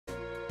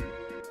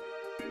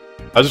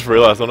I just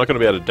realized I'm not going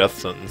to be able to death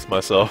sentence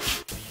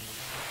myself.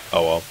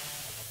 Oh well.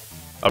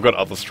 I've got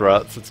other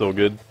strats, it's all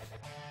good.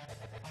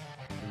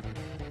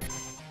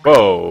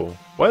 Whoa,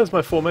 why is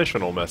my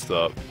formation all messed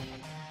up?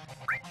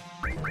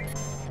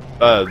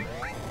 I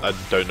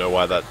don't know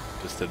why that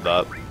just did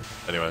that.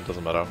 Anyway, it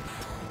doesn't matter.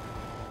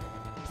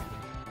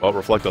 Well,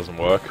 reflect doesn't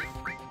work.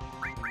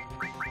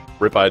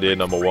 Rip idea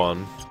number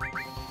 1.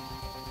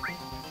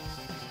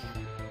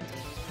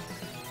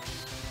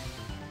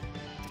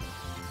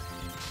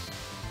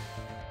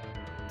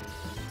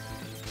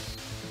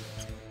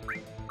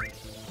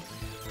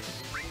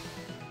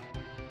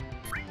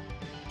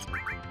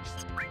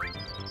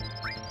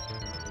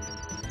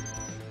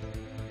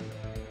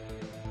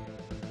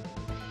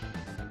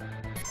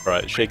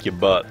 Alright, shake your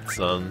butt,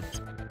 son.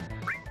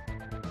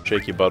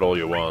 Shake your butt all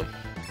you want.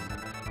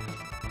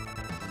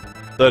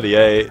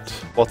 38,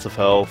 lots of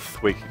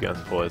health, weak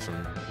against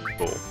poison.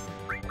 Cool.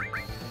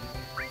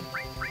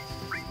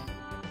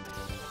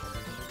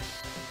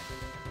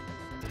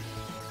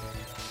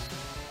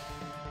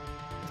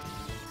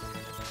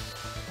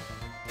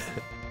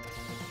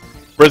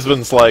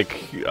 Brisbane's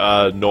like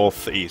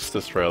northeast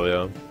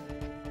Australia.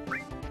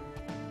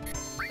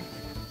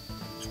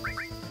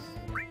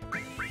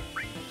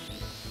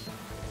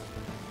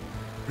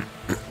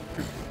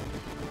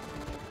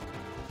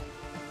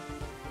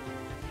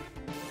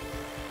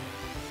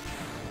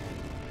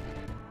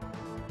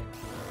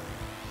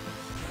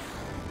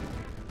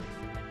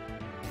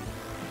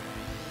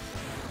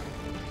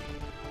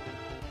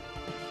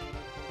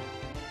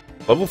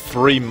 Level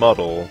 3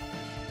 muddle.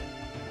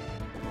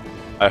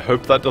 I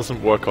hope that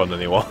doesn't work on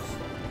anyone.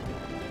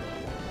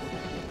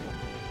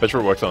 I'm sure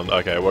it works on...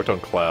 okay, it worked on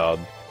Cloud.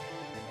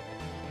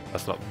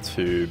 That's not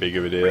too big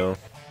of a deal.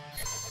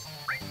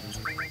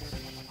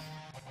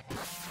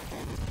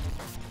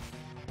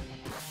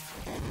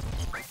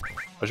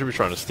 I should be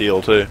trying to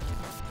steal too.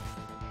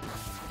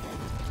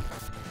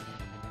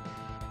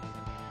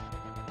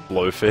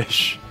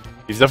 Blowfish.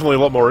 He's definitely a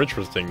lot more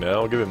interesting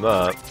now, I'll give him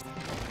that.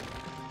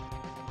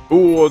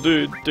 Ooh,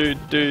 dude.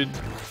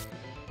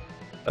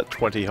 At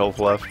 20 health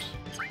left.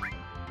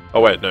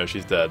 Oh wait, no,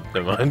 she's dead.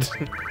 Never mind.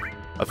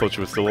 I thought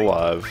she was still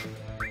alive.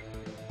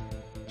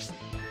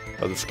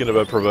 By the skin of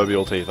her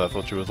proverbial teeth, I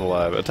thought she was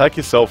alive. Attack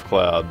yourself,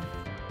 Cloud.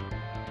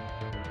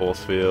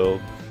 Force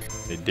field.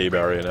 Need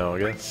D-barrier now, I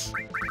guess.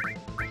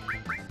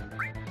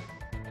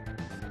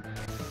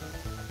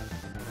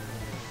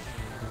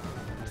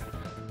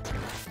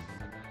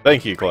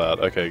 Thank you, Cloud.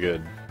 Okay,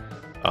 good.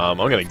 I'm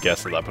gonna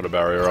guess that put a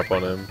barrier up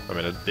on him. I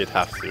mean, it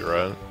has to,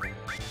 right?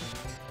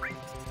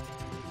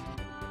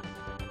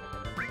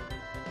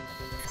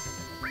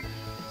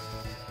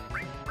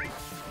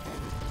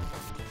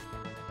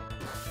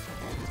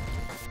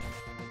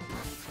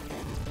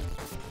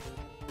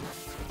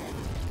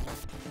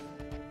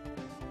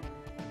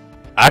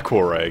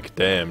 Aqua Rake,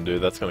 damn,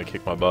 dude, that's gonna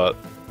kick my butt.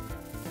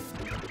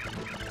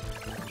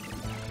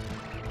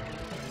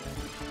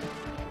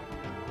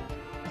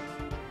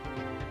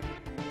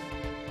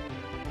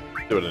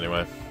 Do it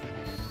anyway.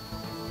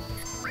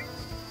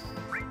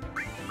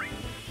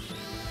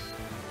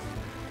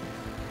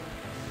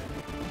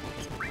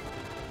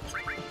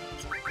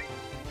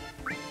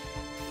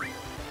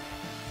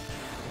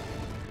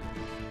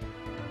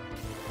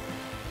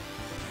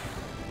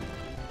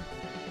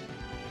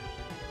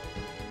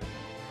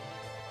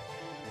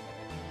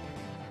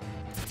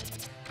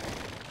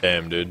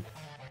 Damn, dude.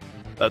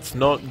 That's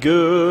not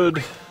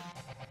good.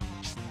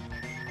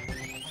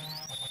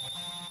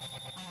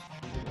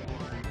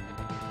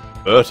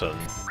 Burton?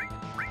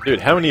 Dude,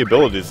 how many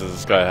abilities does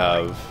this guy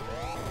have?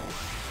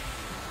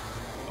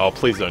 Oh,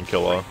 please don't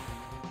kill her.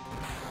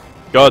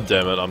 God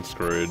damn it, I'm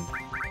screwed.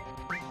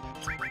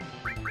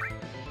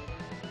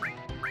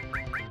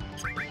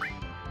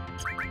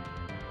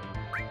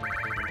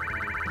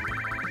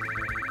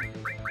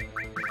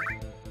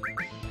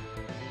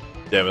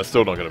 Damn, it's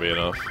still not gonna be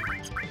enough.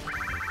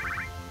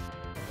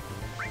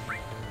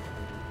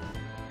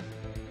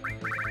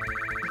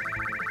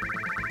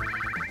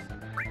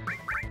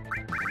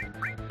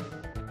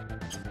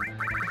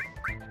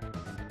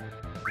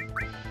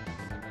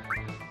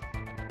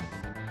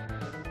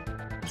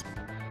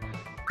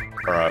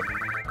 Alright.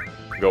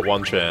 Got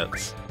one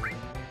chance.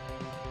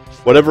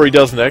 Whatever he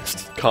does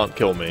next can't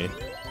kill me.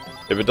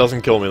 If it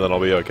doesn't kill me, then I'll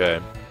be okay.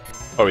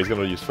 Oh, he's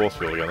gonna use Force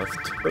Field again. That's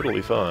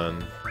totally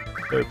fine.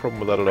 No problem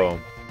with that at all.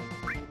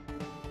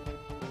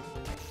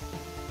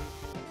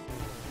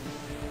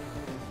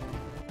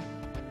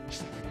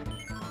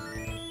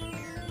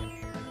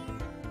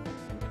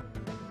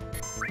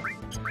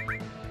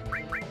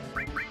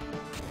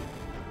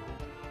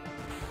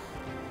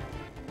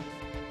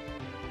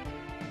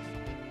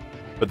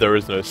 But there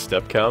is no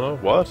step counter?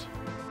 What?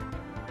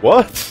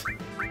 What?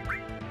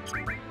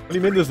 What do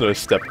you mean there's no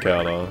step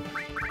counter?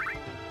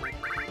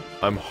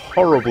 I'm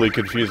horribly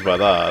confused by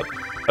that.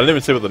 I didn't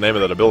even see what the name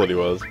of that ability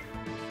was.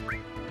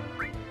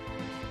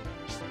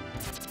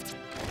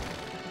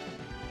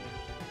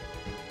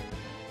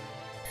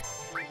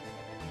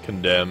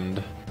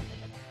 Condemned.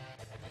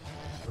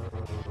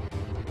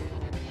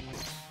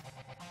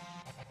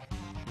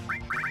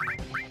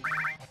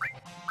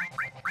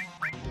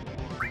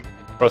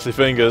 Cross your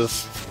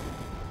fingers.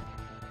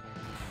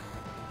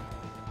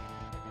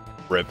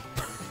 Rip.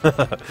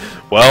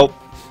 Well,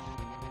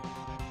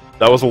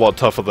 that was a lot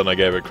tougher than I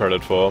gave it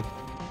credit for.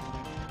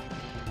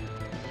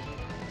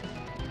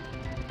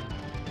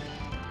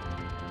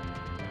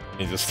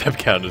 He's a step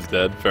counter's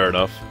dead, fair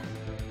enough.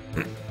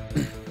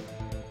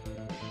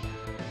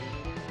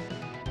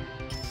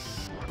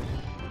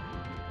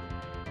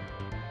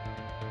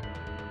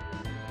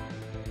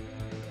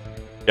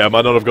 Yeah, I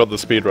might not have got the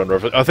speedrun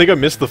reference. I think I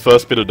missed the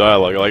first bit of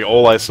dialogue. Like,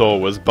 all I saw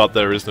was, but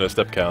there is no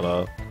step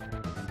counter.